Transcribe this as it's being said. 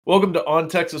Welcome to On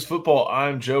Texas Football.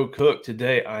 I'm Joe Cook.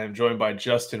 Today I am joined by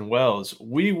Justin Wells.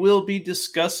 We will be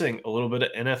discussing a little bit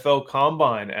of NFL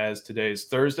Combine as today is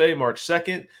Thursday, March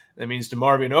 2nd. That means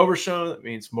DeMarvion Overshown. That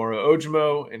means Moro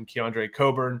Ojimo and Keandre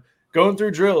Coburn going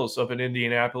through drills up in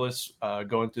Indianapolis,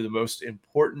 going through the most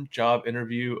important job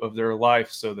interview of their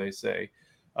life, so they say.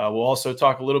 We'll also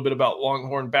talk a little bit about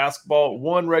Longhorn basketball.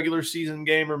 One regular season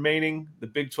game remaining, the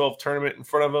Big 12 tournament in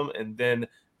front of them, and then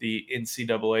the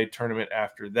NCAA tournament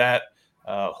after that.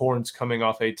 Horns coming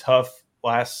off a tough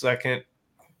last-second,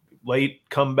 late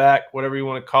comeback, whatever you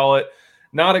want to call it.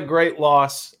 Not a great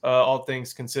loss, all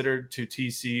things considered, to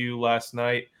TCU last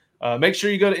night. Make sure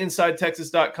you go to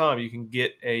InsideTexas.com. You can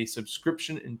get a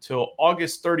subscription until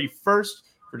August 31st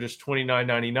for just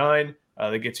 $29.99.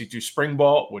 That gets you through spring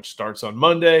ball, which starts on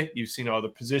Monday. You've seen all the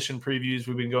position previews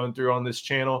we've been going through on this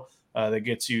channel. That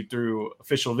gets you through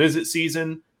official visit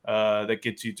season. That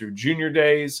gets you through junior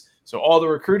days. So all the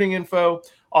recruiting info,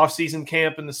 off-season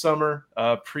camp in the summer,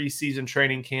 preseason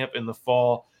training camp in the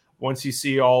fall. Once you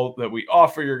see all that we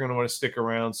offer, you're going to want to stick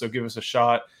around. So give us a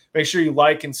shot. Make sure you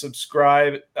like and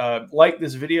subscribe. Like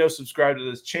this video, subscribe to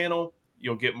this channel.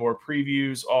 You'll get more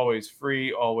previews, always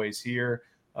free, always here.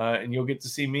 And you'll get to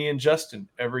see me and Justin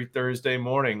every Thursday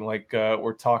morning like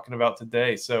we're talking about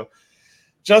today. So,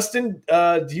 Justin,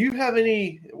 do you have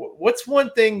what's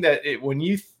one thing that when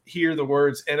you hear the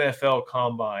words NFL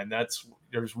Combine,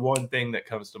 there's one thing that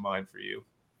comes to mind for you?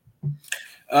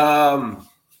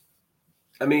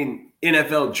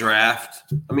 NFL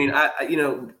draft.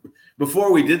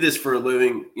 Before we did this for a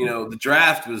living, the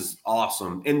draft was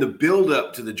awesome. And the build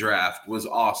up to the draft was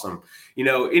awesome.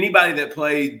 Anybody that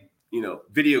played,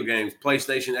 video games,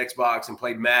 PlayStation, Xbox, and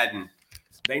played Madden,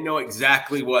 they know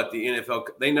exactly what the NFL.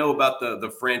 They know about the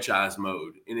franchise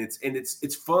mode, and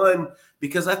it's fun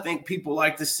because I think people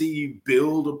like to see you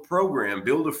build a program,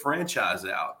 build a franchise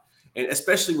out, and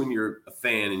especially when you're a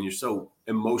fan and you're so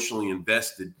emotionally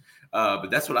invested. But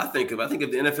that's what I think of. I think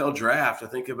of the NFL draft. I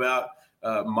think about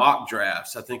mock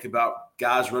drafts. I think about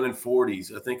guys running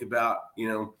 40s. I think about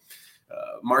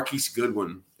Marquise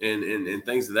Goodwin and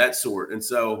things of that sort. And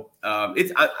so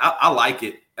I like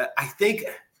it.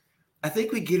 I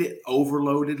think we get it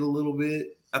overloaded a little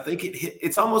bit. I think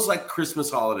it's almost like Christmas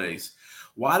holidays.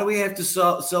 Why do we have to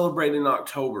celebrate in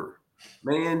October?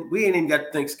 Man, we ain't even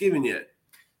got Thanksgiving yet.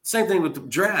 Same thing with the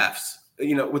drafts,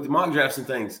 with the mock drafts and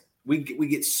things. We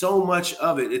get so much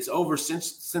of it. It's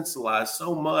over-sensationalized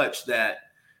so much that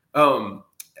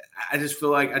I just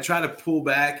feel like I try to pull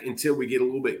back until we get a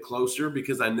little bit closer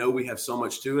because I know we have so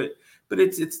much to it. But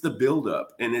it's the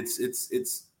buildup, and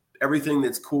it's everything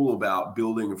that's cool about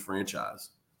building a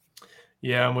franchise.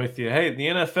 Yeah, I'm with you. Hey, the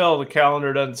NFL, the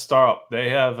calendar doesn't stop. They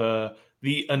have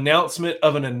the announcement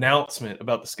of an announcement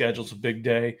about the schedule's a big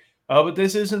day. But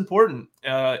this is important.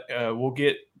 We'll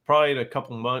get probably in a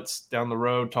couple months down the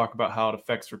road, talk about how it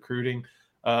affects recruiting.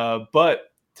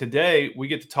 But today we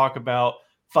get to talk about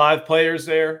 5 players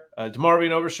there.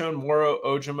 DeMarvion Overshown, Moro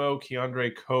Ojimo,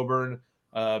 Keandre Coburn,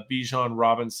 Bijan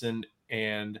Robinson,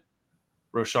 and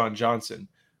Roschon Johnson.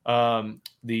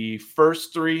 The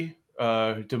first 3,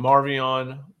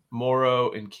 DeMarvion,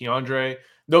 Moro, and Keandre,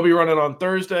 they'll be running on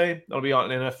Thursday. They'll be on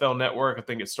NFL Network. I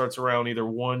think it starts around either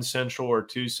 1 Central or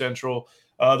 2 Central.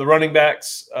 The running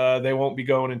backs, they won't be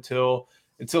going until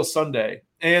Sunday.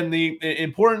 And the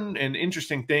important and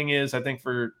interesting thing is, I think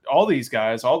for all these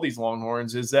guys, all these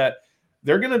Longhorns, is that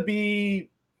they're going to be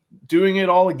doing it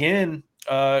all again,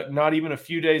 not even a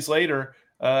few days later,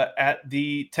 at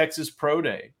the Texas Pro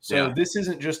Day. So This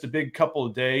isn't just a big couple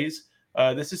of days.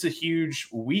 This is a huge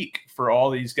week for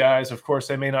all these guys. Of course,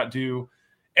 they may not do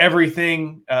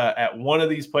everything at one of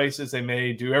these places. They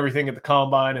may do everything at the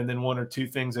Combine and then 1 or 2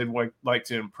 things they'd like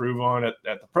to improve on at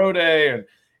the Pro Day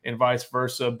and vice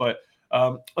versa. But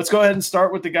let's go ahead and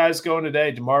start with the guys going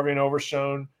today. DeMarvion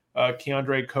Overshown,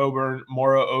 Keandre Coburn,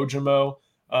 Moro Ojimo.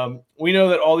 We know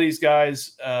that all these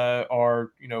guys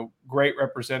are, great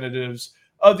representatives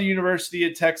of the University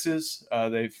of Texas.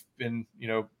 They've been,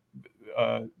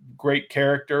 great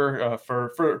character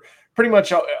for pretty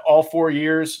much all 4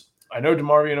 years. I know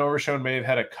DeMarvion Overshown may have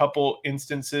had a couple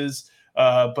instances,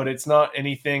 but it's not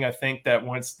anything I think that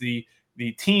once the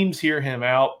teams hear him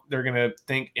out, they're going to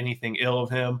think anything ill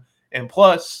of him. And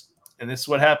plus, and this is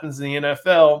what happens in the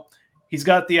NFL, he's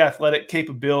got the athletic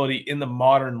capability in the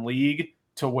modern league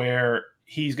to where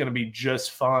he's going to be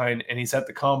just fine. And he's at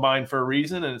the Combine for a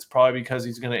reason, and it's probably because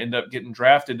he's going to end up getting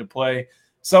drafted to play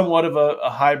somewhat of a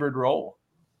hybrid role.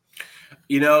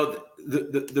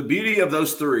 The beauty of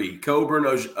those 3, Coburn,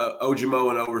 Ojimo,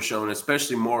 and Overshown,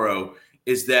 especially Moro,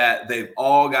 is that they've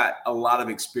all got a lot of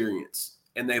experience,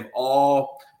 and they've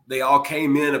all they all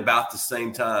came in about the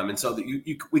same time, and so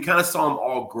we kind of saw them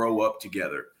all grow up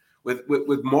together.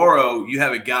 With Morrow, you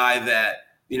have a guy that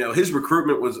his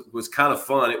recruitment was kind of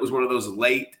fun. It was one of those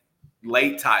late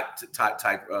type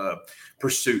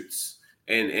pursuits,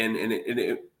 and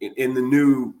in the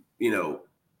new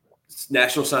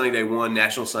National Signing Day 1,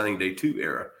 National Signing Day 2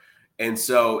 era. And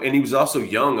he was also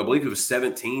young. I believe he was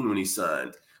 17 when he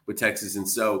signed with Texas. And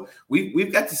so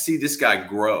we've got to see this guy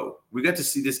grow. We got to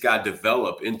see this guy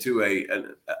develop into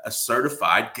a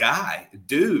certified guy,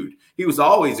 dude. He was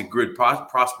always a good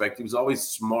prospect. He was always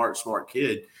smart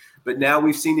kid. But now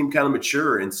we've seen him kind of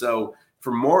mature. And so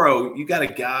for Morrow, you got a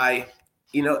guy,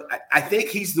 I think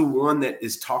he's the one that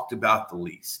is talked about the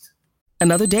least.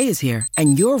 Another day is here,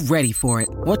 and you're ready for it.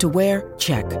 What to wear?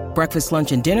 Check. Breakfast,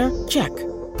 lunch, and dinner? Check.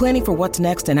 Planning for what's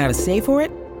next and how to save for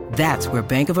it? That's where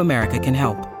Bank of America can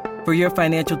help. For your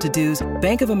financial to-dos,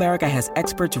 Bank of America has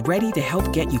experts ready to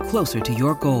help get you closer to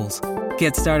your goals.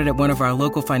 Get started at one of our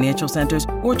local financial centers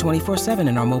or 24/7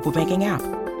 in our mobile banking app.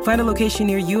 Find a location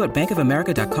near you at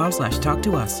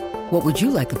bankofamerica.com/talktous. What would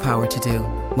you like the power to do?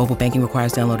 Mobile banking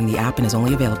requires downloading the app and is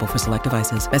only available for select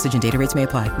devices. Message and data rates may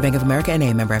apply. Bank of America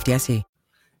N.A., member FDIC.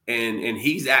 And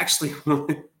he's actually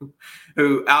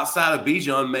who, outside of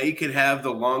Bijan, could have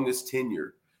the longest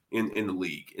tenure in the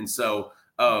league. And so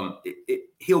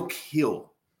he'll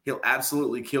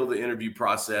absolutely kill the interview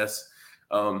process.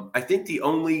 I think the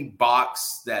only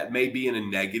box that may be in a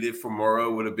negative for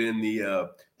Morrow would have been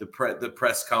the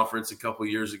press conference a couple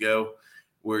of years ago,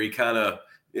 where he kind of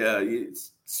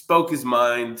spoke his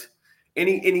mind. And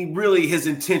he really, his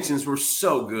intentions were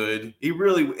so good.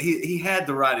 He had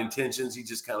the right intentions. He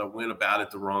just kind of went about it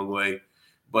the wrong way.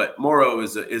 But Morrow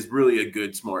is really a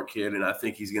good, smart kid, and I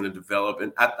think he's going to develop.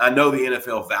 And I know the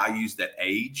NFL values that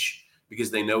age,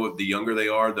 because they know if the younger they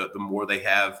are, the more they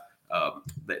have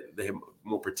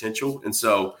more potential. And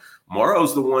so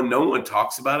Morrow's the one no one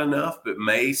talks about enough, but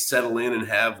may settle in and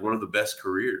have one of the best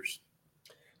careers.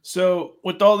 So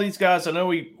with all these guys, I know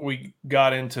we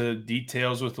got into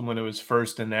details with them when it was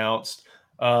first announced,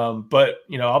 but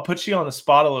I'll put you on the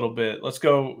spot a little bit. Let's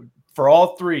go for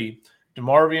all three: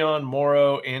 DeMarvion,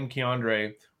 Morrow, and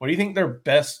Keandre. What do you think their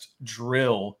best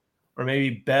drill or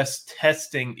maybe best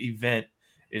testing event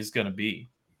is going to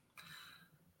be?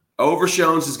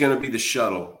 Overshown's is going to be the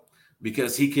shuttle,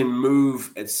 because he can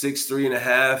move at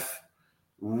 6'3.5".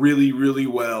 Really, really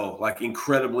well, like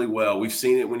incredibly well. We've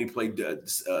seen it when he played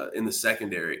in the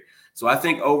secondary. So I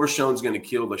think Overshown's going to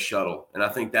kill the shuttle, and I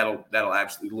think that'll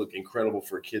absolutely look incredible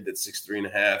for a kid that's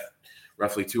 6'3.5",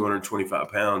 roughly 225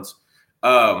 pounds.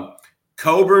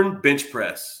 Coburn, bench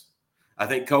press. I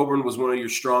think Coburn was one of your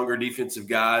stronger defensive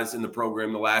guys in the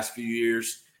program the last few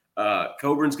years.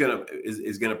 Coburn's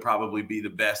is gonna probably be the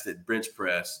best at bench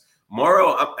press.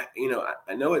 Morrow,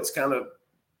 I know it's kind of,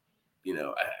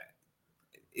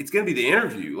 it's going to be the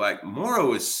interview. Like,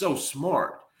 Morrow is so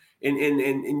smart, and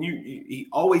he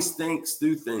always thinks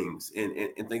through things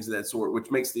and things of that sort, which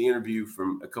makes the interview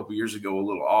from a couple years ago a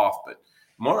little off. But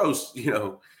Morrow's,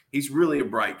 he's really a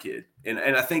bright kid, and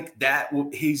I think that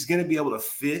he's going to be able to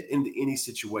fit into any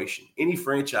situation, any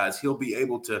franchise. He'll be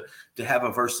able to have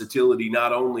a versatility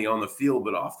not only on the field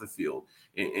but off the field.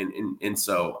 And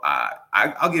so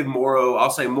I'll give Morrow. I'll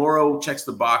say Morrow checks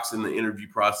the box in the interview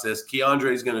process.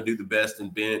 Keandre is going to do the best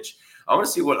in bench. I want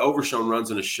to see what Overshown runs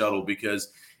in a shuttle,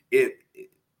 because the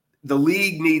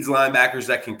league needs linebackers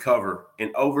that can cover,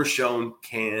 and Overshown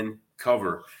can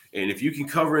cover. And if you can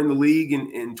cover in the league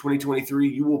in 2023,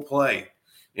 you will play.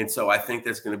 And so I think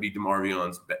that's going to be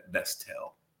DeMarvion's best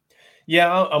tell.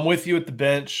 Yeah, I'm with you at the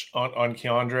bench on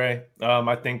Keandre.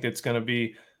 I think that's going to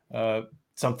be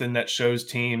something that shows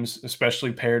teams,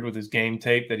 especially paired with his game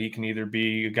tape, that he can either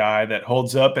be a guy that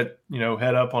holds up at,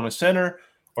 head up on a center,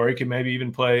 or he can maybe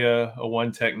even play a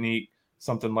one technique,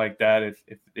 something like that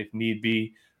if need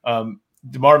be.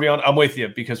 DeMarvion, I'm with you,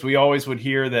 because we always would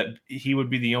hear that he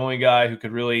would be the only guy who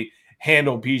could really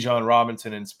handle Bijan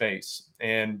Robinson in space.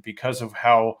 And because of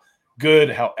how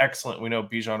good, how excellent we know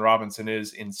Bijan Robinson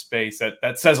is in space,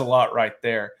 that says a lot right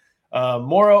there.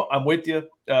 Morrow, I'm with you.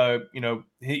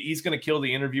 He's going to kill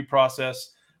the interview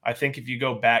process. I think if you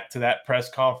go back to that press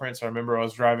conference, I remember I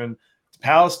was driving to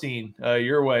Palestine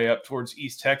your way up towards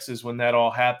East Texas when that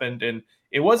all happened. And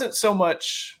it wasn't so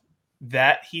much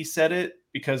that he said it,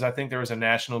 because I think there was a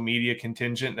national media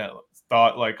contingent that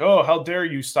thought like, oh, how dare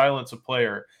you silence a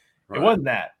player? Right. It wasn't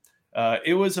that.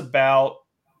 It was about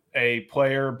a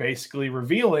player basically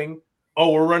revealing,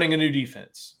 oh, we're running a new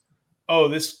defense. Oh,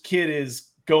 this kid is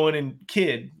going and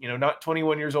not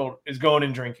 21 years old, is going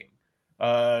and drinking.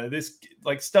 This,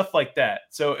 like, stuff like that.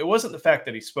 So it wasn't the fact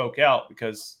that he spoke out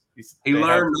because He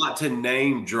learned not to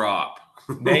name drop.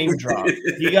 Name drop.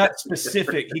 He got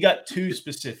specific. He got too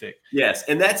specific. Yes,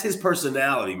 and that's his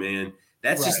personality, man.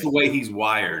 That's just the way he's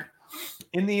wired.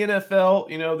 In the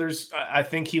NFL, I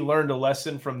think he learned a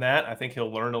lesson from that. I think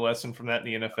he'll learn a lesson from that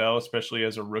in the NFL, especially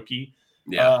as a rookie.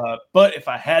 Yeah. But if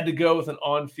I had to go with an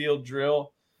on-field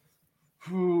drill,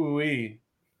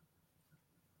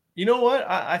 you know what?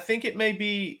 I think it may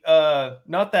be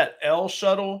not that L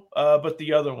shuttle, but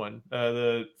the other one,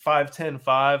 the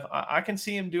 5-10-5. I can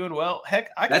see him doing well. Heck,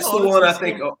 that's the one I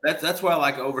think. That's why I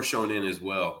like Overshown in as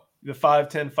well. The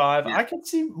 5-10-5. Yeah. I can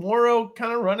see Morrow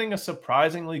kind of running a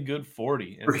surprisingly good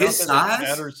 40. And for his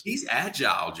size, he's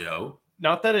agile, Joe.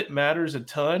 Not that it matters a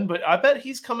ton, but I bet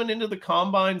he's coming into the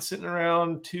combine sitting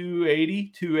around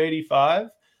 280, 285.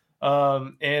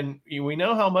 And we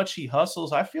know how much he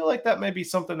hustles. I feel like that may be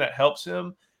something that helps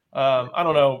him. I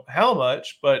don't know how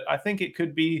much, but I think it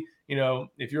could be,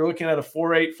 if you're looking at a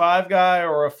 4.85 guy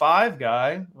or a 5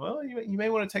 guy, well, you may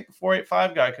want to take the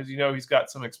 4.85 guy because he's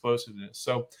got some explosiveness.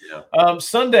 So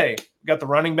Sunday, got the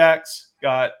running backs,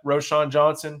 got Roschon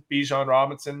Johnson, Bijan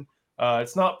Robinson.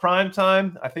 It's not prime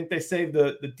time. I think they saved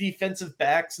the defensive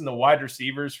backs and the wide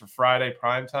receivers for Friday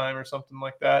prime time or something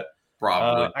like that.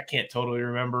 Probably. I can't totally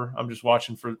remember. I'm just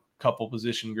watching for a couple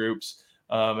position groups.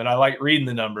 And I like reading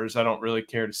the numbers. I don't really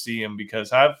care to see them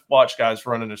because I've watched guys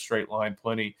run in a straight line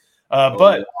plenty.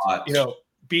 But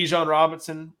Bijan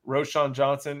Robinson, Roschon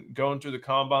Johnson going through the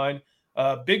combine.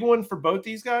 Big one for both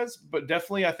these guys, but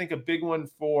definitely I think a big one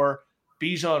for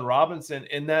Bijan Robinson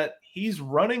in that he's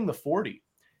running the 40.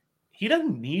 He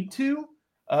doesn't need to,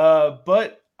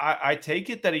 but I take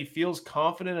it that he feels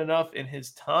confident enough in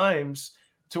his times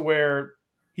to where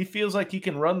he feels like he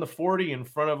can run the 40 in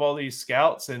front of all these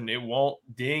scouts and it won't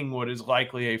ding what is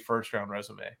likely a first-round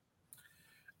resume.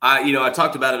 I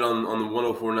talked about it on the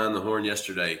 104.9 The Horn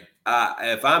yesterday.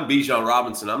 If I'm Bijan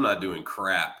Robinson, I'm not doing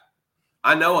crap.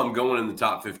 I know I'm going in the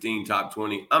top 15, top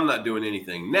 20. I'm not doing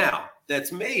anything. Now,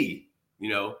 that's me.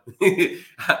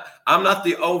 I'm not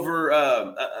the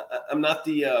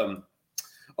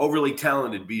overly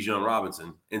talented Bijan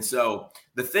Robinson. And so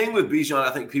the thing with Bijan,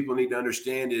 I think people need to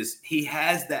understand is he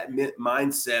has that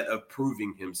mindset of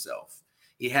proving himself.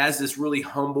 He has this really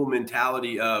humble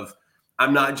mentality of,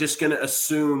 I'm not just going to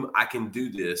assume I can do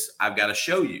this. I've got to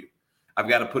show you. I've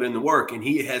got to put in the work. And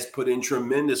he has put in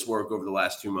tremendous work over the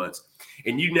last 2 months.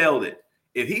 And you nailed it.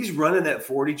 If he's running that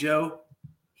 40, Joe,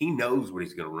 he knows what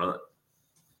he's going to run.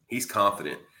 He's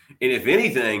confident. And if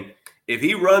anything, if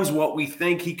he runs what we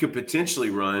think he could potentially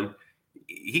run,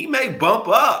 he may bump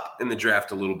up in the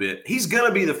draft a little bit. He's going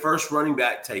to be the first running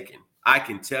back taken. I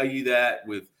can tell you that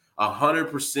with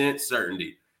 100%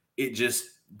 certainty. It just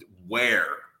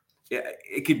where?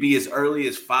 It could be as early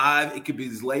as 5. It could be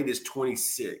as late as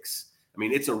 26. I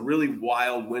mean, it's a really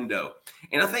wild window.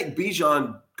 And I think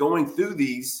Bijan going through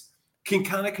these can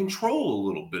kind of control a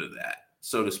little bit of that,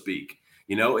 so to speak.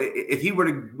 If he were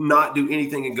to not do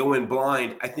anything and go in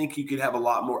blind, I think you could have a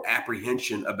lot more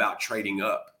apprehension about trading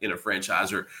up in a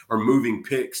franchise or moving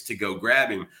picks to go grab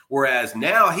him. Whereas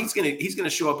now he's gonna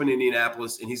show up in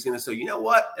Indianapolis and he's gonna say, you know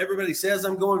what? Everybody says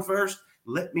I'm going first.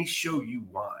 Let me show you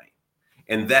why.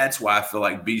 And that's why I feel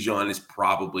like Bijan is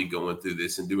probably going through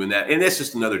this and doing that. And that's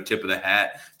just another tip of the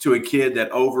hat to a kid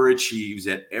that overachieves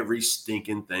at every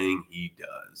stinking thing he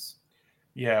does.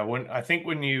 Yeah, when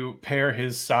you pair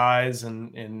his size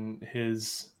and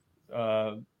his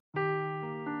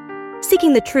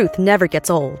Seeking the truth never gets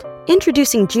old.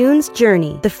 Introducing June's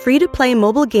Journey, the free-to-play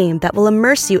mobile game that will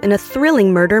immerse you in a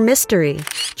thrilling murder mystery.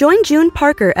 Join June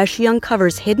Parker as she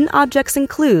uncovers hidden objects and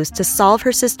clues to solve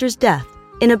her sister's death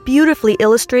in a beautifully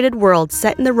illustrated world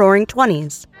set in the Roaring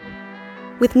 '20s.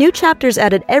 With new chapters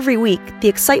added every week, the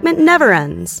excitement never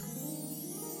ends.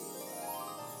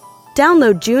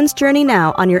 Download June's Journey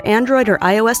now on your Android or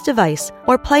iOS device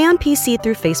or play on PC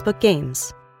through Facebook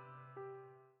Games.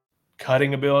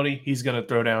 Cutting ability, he's going to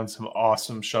throw down some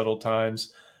awesome shuttle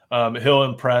times. He'll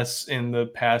impress in the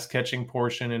pass catching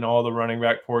portion and all the running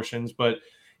back portions. But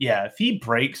yeah, if he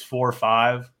breaks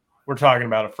 4.5, we're talking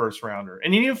about a first rounder.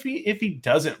 And even if he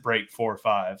doesn't break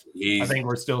 4.5, I think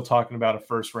we're still talking about a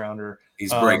first rounder.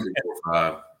 He's breaking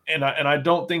 4.5. And I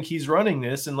don't think he's running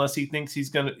this unless he thinks he's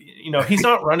going to, he's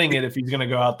not running it if he's going to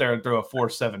go out there and throw a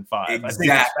 4.75. Exactly. I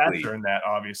think it's faster than that,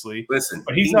 obviously. Listen,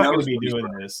 but he's not going to be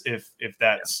doing this if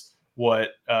that's what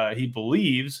he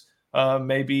believes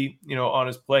maybe, on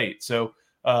his plate. So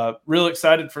real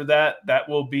excited for that. That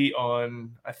will be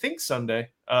on, I think, Sunday.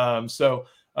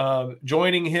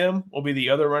 Joining him will be the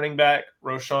other running back,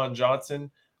 Roschon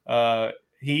Johnson.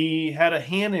 He had a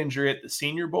hand injury at the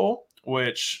Senior Bowl,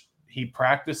 which he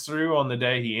practiced through on the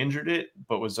day he injured it,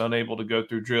 but was unable to go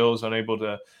through drills, unable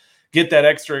to get that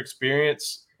extra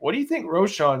experience. What do you think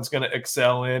Roschon's going to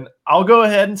excel in? I'll go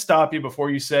ahead and stop you before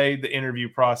you say the interview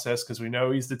process, because we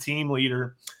know he's the team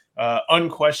leader,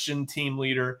 unquestioned team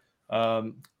leader,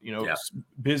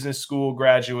 business school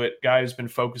graduate, guy who's been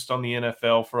focused on the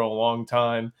NFL for a long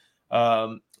time.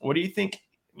 What do you think,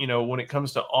 when it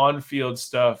comes to on-field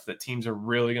stuff that teams are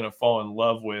really going to fall in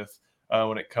love with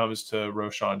when it comes to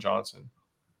Roschon Johnson?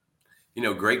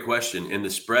 Great question. In the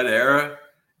spread era,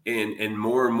 and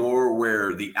more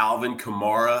where the Alvin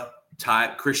Kamara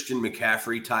type, Christian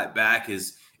McCaffrey type back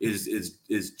is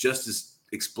just as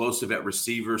explosive at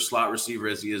receiver, slot receiver,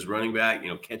 as he is running back,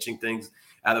 catching things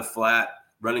out of flat,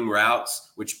 running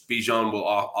routes, which Bijan will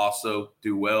also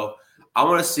do well. I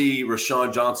want to see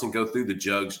Roschon Johnson go through the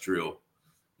jugs drill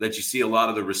that you see a lot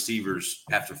of the receivers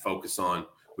have to focus on,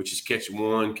 which is catch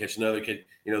one, catch another,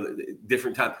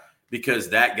 different time. Because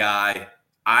that guy,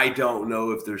 I don't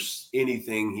know if there's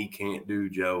anything he can't do,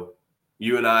 Joe.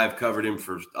 You and I have covered him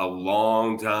for a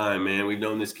long time, man. We've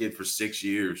known this kid for 6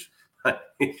 years.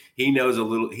 He knows a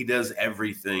little. He does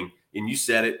everything. And you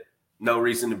said it. No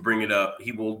reason to bring it up.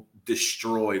 He will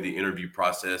destroy the interview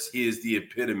process. He is the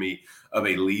epitome of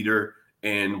a leader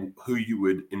and who you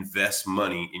would invest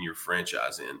money in your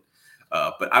franchise in.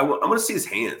 But I want to see his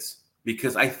hands,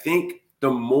 because I think the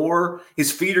more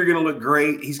his feet are going to look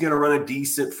great, he's going to run a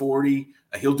decent 40.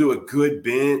 He'll do a good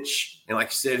bench. And like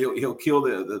I said, he'll kill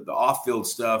the off-field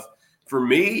stuff. For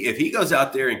me, if he goes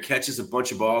out there and catches a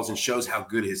bunch of balls and shows how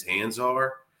good his hands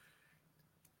are,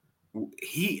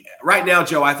 right now,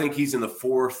 Joe, I think he's in the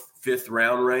 4th, 5th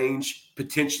round range,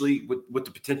 potentially with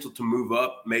the potential to move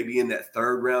up, maybe in that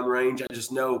 3rd round range. I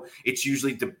just know it's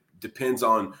usually depends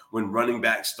on when running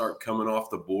backs start coming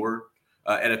off the board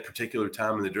at a particular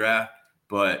time in the draft.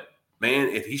 But, man,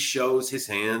 if he shows his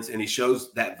hands and he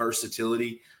shows that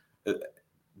versatility,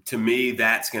 to me,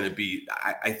 that's going to be –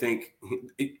 I think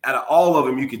out of all of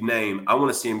them you could name, I want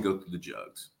to see him go through the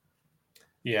jugs.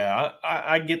 Yeah,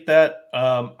 I get that.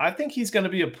 I think he's going to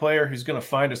be a player who's going to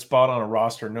find a spot on a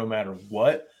roster no matter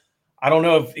what. I don't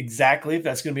know if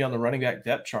that's going to be on the running back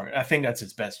depth chart. I think that's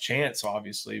his best chance,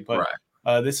 obviously. But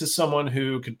this is someone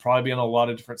who could probably be on a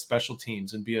lot of different special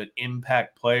teams and be an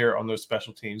impact player on those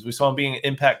special teams. We saw him being an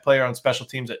impact player on special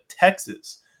teams at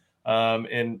Texas.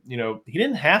 And he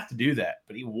didn't have to do that,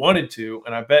 but he wanted to.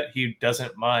 And I bet he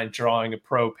doesn't mind drawing a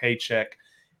pro paycheck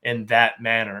in that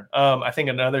manner. I think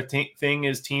another thing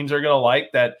is teams are going to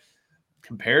like that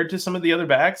compared to some of the other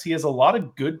backs. He has a lot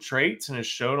of good traits and has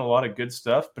shown a lot of good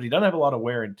stuff, but he doesn't have a lot of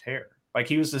wear and tear. Like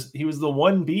he was the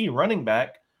 1B running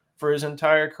back for his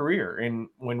entire career. And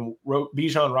when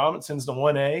Bijan Robinson's the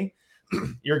 1A,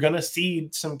 you're going to see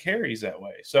some carries that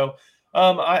way. So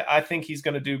I think he's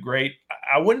going to do great.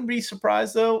 I wouldn't be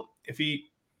surprised, though, if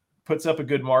he puts up a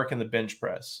good mark in the bench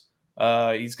press.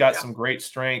 He's got some great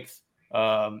strength.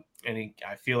 And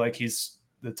I feel like he's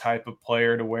the type of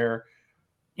player to where,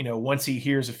 once he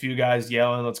hears a few guys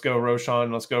yelling, "Let's go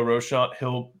Roschon, let's go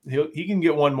Roschon," he can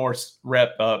get one more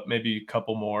rep up, maybe a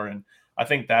couple more, and I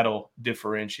think that'll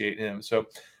differentiate him. So,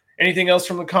 anything else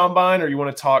from the combine, or you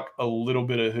want to talk a little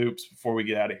bit of hoops before we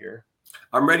get out of here?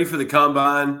 I'm ready for the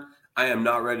combine. I am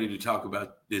not ready to talk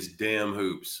about this damn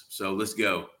hoops. So let's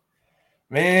go,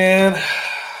 man.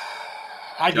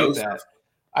 I get that.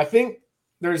 I think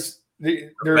there's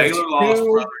Baylor lost,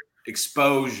 brother.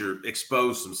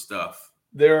 Expose some stuff.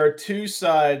 There are two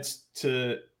sides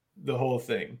to the whole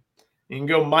thing. You can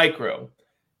go micro.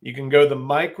 You can go the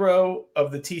micro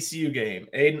of the TCU game.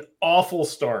 An awful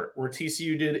start where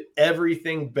TCU did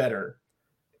everything better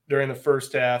during the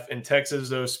first half, and Texas,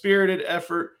 though spirited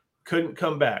effort, couldn't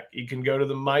come back. You can go to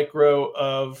the micro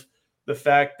of the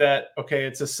fact that, okay,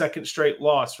 it's a second straight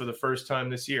loss for the first time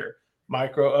this year.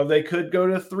 Micro of they could go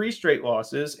to 3 straight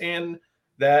losses and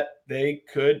that they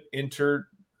could enter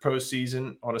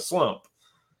postseason on a slump.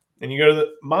 And you go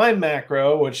to my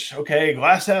macro, which, okay,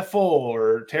 glass half full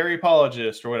or Terry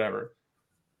apologist or whatever.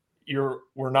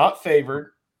 We're not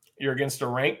favored. You're against a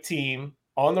ranked team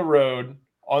on the road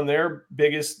on their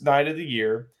biggest night of the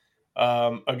year,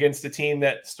 against a team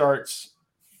that starts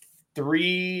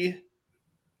 3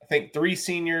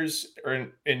 seniors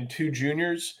and 2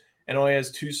 juniors and only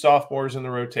has 2 sophomores in the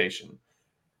rotation.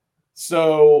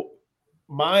 So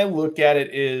my look at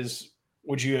it is,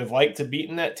 would you have liked to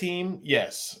beaten that team?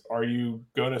 Yes. Are you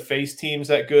going to face teams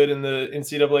that good in the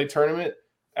NCAA tournament?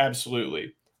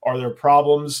 Absolutely. Are there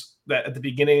problems that at the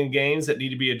beginning of games that need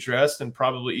to be addressed and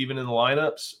probably even in the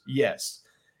lineups? Yes.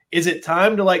 Is it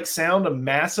time to sound a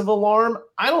massive alarm?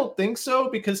 I don't think so,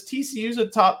 because TCU is a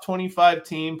top 25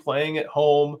 team playing at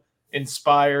home,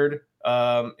 inspired,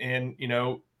 and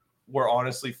we're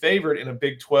honestly favored in a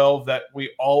Big 12 that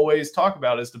we always talk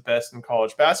about as the best in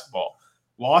college basketball.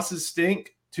 Losses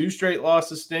stink. 2 straight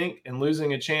losses stink, and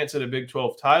losing a chance at a Big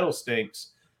 12 title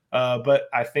stinks. But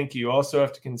I think you also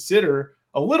have to consider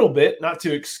a little bit, not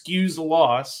to excuse the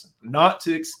loss,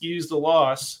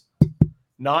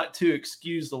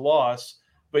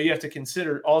 but you have to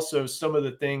consider also some of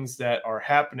the things that are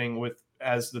happening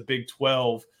as the Big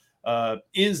 12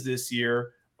 is this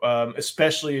year,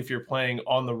 especially if you're playing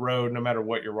on the road, no matter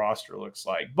what your roster looks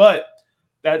like. But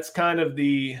that's kind of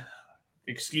the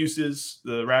excuses,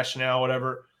 the rationale,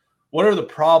 whatever. What are the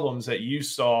problems that you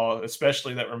saw,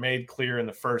 especially that were made clear in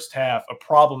the first half, a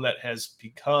problem that has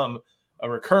become a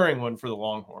recurring one for the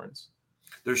Longhorns?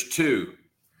 There's 2.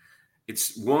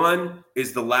 One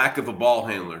is the lack of a ball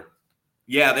handler.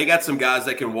 Yeah, they got some guys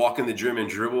that can walk in the gym and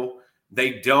dribble.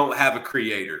 They don't have a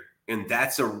creator, and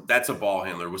that's a ball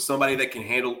handler. With somebody that can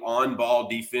handle on-ball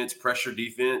defense, pressure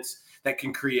defense, that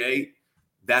can create,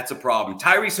 that's a problem.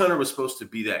 Tyrese Hunter was supposed to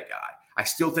be that guy. I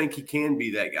still think he can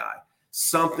be that guy.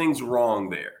 Something's wrong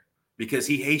there because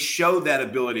he showed that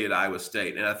ability at Iowa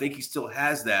State, and I think he still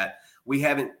has that.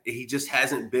 He just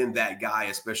hasn't been that guy,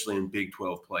 especially in Big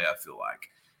 12 play, I feel like.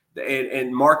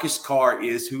 And Marcus Carr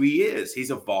is who he is.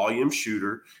 He's a volume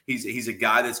shooter. He's a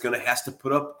guy that's has to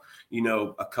put up,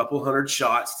 a couple hundred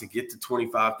shots to get to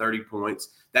 25, 30 points.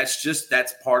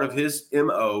 That's part of his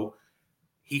MO.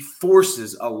 He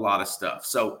forces a lot of stuff.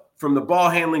 So from the ball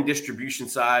handling distribution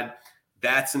side,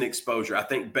 that's an exposure. I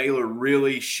think Baylor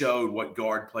really showed what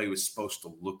guard play was supposed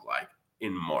to look like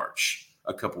in March.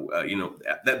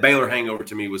 That Baylor hangover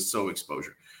to me was so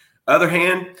exposure. Other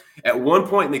hand, at one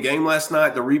point in the game last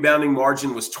night, the rebounding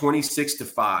margin was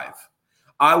 26-5.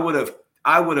 I would have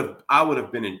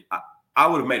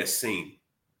made a scene.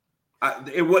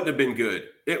 It wouldn't have been good.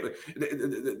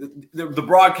 The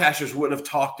broadcasters wouldn't have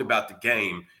talked about the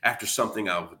game after something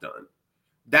I would have done.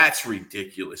 That's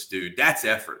ridiculous, dude. That's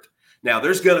effort. Now,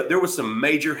 there was some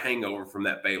major hangover from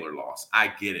that Baylor loss.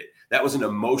 I get it. That was an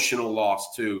emotional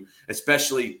loss, too,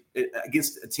 especially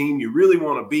against a team you really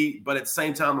want to beat, but at the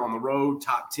same time on the road,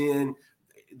 top 10,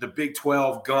 the Big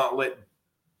 12 gauntlet,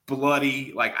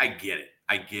 bloody. Like, I get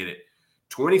it.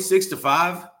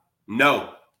 26-5?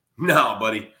 No,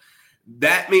 buddy.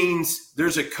 That means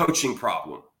there's a coaching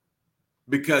problem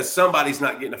because somebody's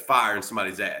not getting a fire in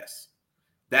somebody's ass.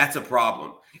 That's a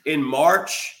problem. In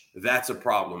March, that's a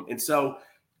problem. And so,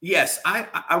 yes,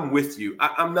 I'm with you.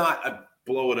 I'm not a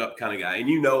blow it up kind of guy.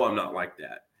 And I'm not like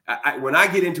that. When I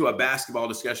get into a basketball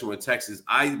discussion with Texas,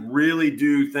 I really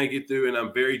do think it through, and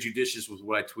I'm very judicious with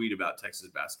what I tweet about Texas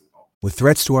basketball. With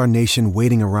threats to our nation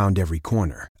waiting around every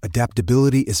corner,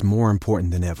 adaptability is more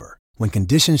important than ever. When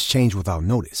conditions change without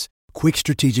notice, quick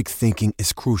strategic thinking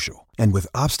is crucial. And with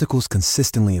obstacles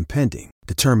consistently impending,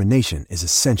 determination is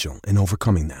essential in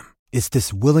overcoming them. It's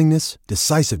this willingness,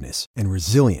 decisiveness, and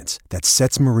resilience that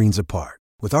sets Marines apart.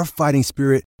 With our fighting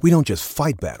spirit, we don't just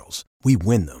fight battles, we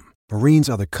win them. Marines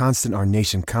are the constant our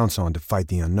nation counts on to fight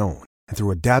the unknown. And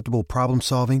through adaptable problem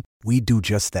solving, we do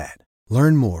just that.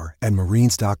 Learn more at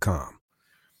marines.com.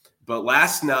 But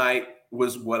last night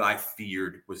was what I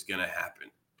feared was going to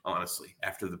happen, honestly,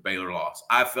 after the Baylor loss.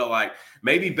 I felt like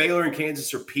maybe Baylor and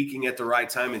Kansas are peaking at the right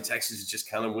time, and Texas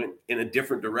just kind of went in a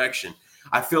different direction.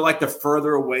 I feel like the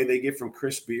further away they get from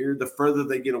Chris Beard, the further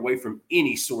they get away from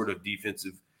any sort of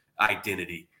defensive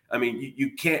identity. I mean,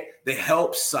 you can't – the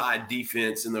help side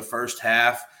defense in the first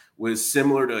half was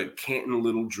similar to Canton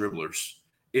Little dribblers.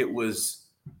 It was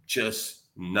just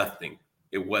nothing.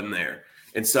 It wasn't there.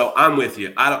 And so I'm with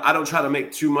you. I don't try to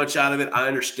make too much out of it. I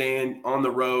understand on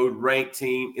the road, ranked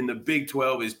team in the Big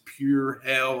 12 is pure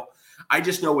hell. I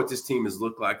just know what this team has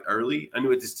looked like early. I knew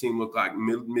what this team looked like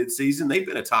mid-season. They've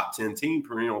been a top 10 team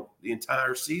perennial the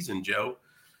entire season, Joe.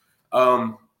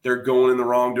 They're going in the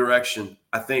wrong direction.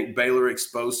 I think Baylor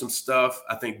exposed some stuff.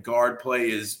 I think guard play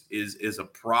is a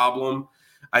problem.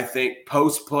 I think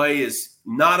post play is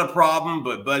not a problem,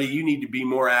 but buddy, you need to be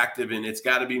more active, and it's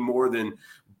got to be more than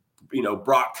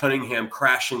Brock Cunningham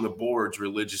crashing the boards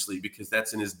religiously, because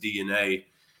that's in his DNA.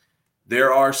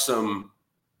 There are some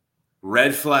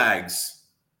red flags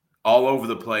all over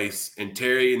the place, and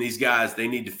Terry and these guys, they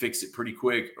need to fix it pretty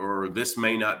quick, or this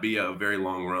may not be a very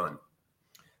long run.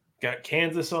 Got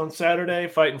Kansas on Saturday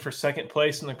fighting for second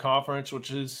place in the conference,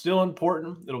 which is still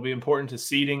important. It'll be important to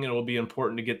seeding. It'll be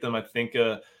important to get them, I think,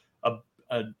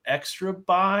 an extra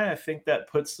bye. I think that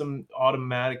puts them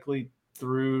automatically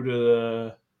through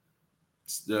to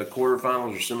the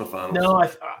quarterfinals or semifinals. No,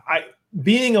 I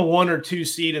being a 1 or 2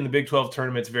 seed in the Big 12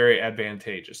 tournament is very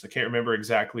advantageous. I can't remember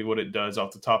exactly what it does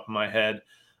off the top of my head.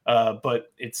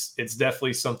 But it's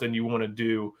definitely something you want to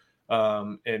do.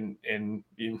 And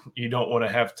you don't want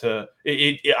to have to.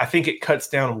 I think it cuts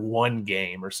down one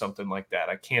game or something like that.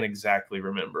 I can't exactly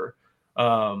remember.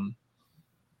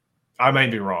 I may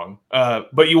be wrong,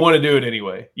 but you want to do it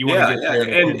anyway. You want to get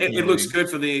there, and it looks good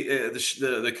for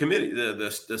the committee,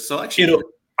 the selection.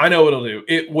 I know what it'll do.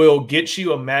 It will get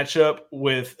you a matchup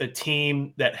with a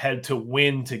team that had to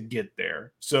win to get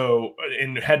there. So,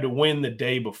 and had to win the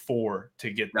day before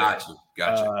to get there.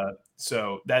 Gotcha.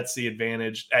 So that's the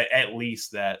advantage, at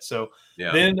least that. So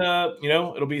then,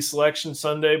 it'll be Selection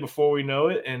Sunday before we know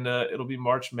it, and it'll be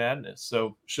March Madness.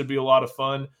 So should be a lot of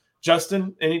fun.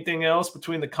 Justin, anything else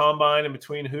between the combine and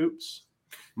between hoops?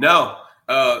 No.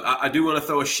 I do want to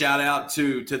throw a shout out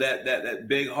to that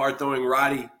big hard throwing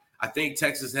righty. I think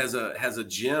Texas has a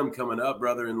gem coming up,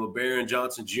 brother, in LeBaron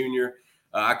Johnson Jr.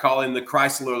 I call him the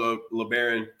Chrysler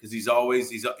LeBaron because he's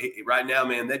right now,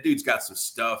 man, that dude's got some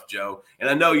stuff, Joe. And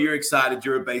I know you're excited.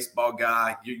 You're a baseball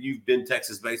guy. You've been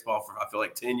Texas baseball for, I feel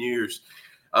like, 10 years.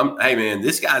 Hey, man,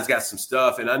 this guy's got some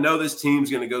stuff. And I know this team's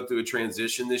going to go through a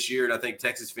transition this year. And I think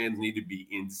Texas fans need to be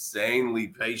insanely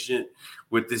patient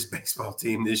with this baseball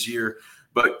team this year.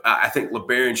 But I think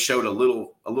LeBaron showed a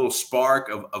little spark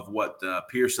of what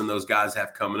Pearson, those guys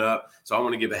have coming up. So I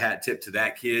want to give a hat tip to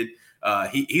that kid.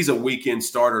 He's a weekend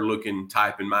starter looking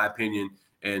type, in my opinion.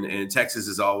 And Texas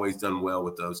has always done well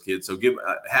with those kids. So give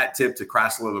a hat tip to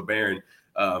Chrysler LeBaron.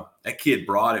 That kid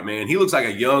brought it, man. He looks like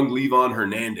a young Levon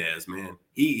Hernandez, man.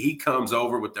 He comes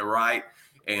over with the right,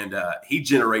 and he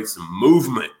generates some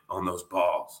movement on those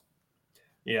balls.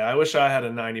 Yeah, I wish I had a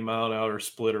 90-mile-an-hour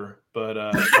splitter, but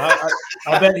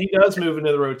I bet he does move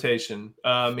into the rotation.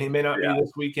 He may not be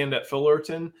this weekend at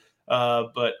Fullerton,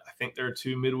 but I think there are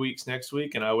 2 midweeks next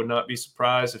week, and I would not be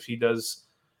surprised if he does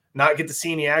not get to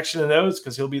see any action in those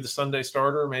because he'll be the Sunday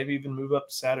starter, maybe even move up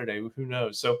to Saturday. Who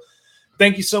knows? So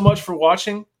thank you so much for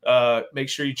watching. Make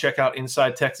sure you check out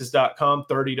InsideTexas.com.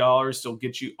 $30 will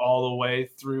get you all the way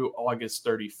through August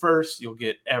 31st. You'll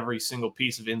get every single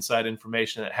piece of inside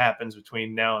information that happens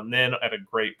between now and then at a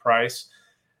great price.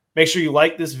 Make sure you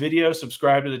like this video,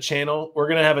 subscribe to the channel. We're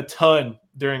going to have a ton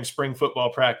during spring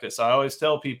football practice. I always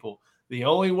tell people the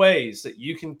only ways that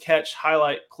you can catch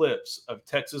highlight clips of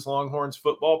Texas Longhorns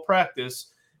football practice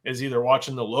is either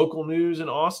watching the local news in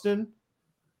Austin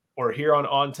or here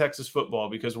on Texas Football,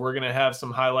 because we're going to have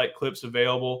some highlight clips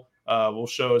available. We'll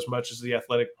show as much as the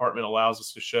athletic department allows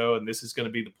us to show, and this is going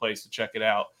to be the place to check it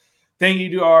out. Thank you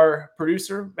to our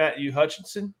producer, Matthew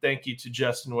Hutchinson. Thank you to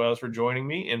Justin Wells for joining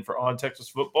me. And for On Texas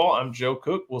Football, I'm Joe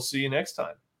Cook. We'll see you next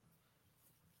time.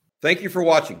 Thank you for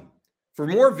watching. For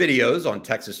more videos on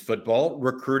Texas football,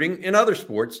 recruiting, and other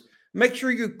sports, make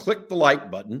sure you click the like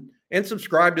button and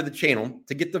subscribe to the channel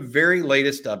to get the very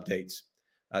latest updates.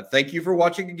 Thank you for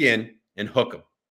watching again, and hook 'em.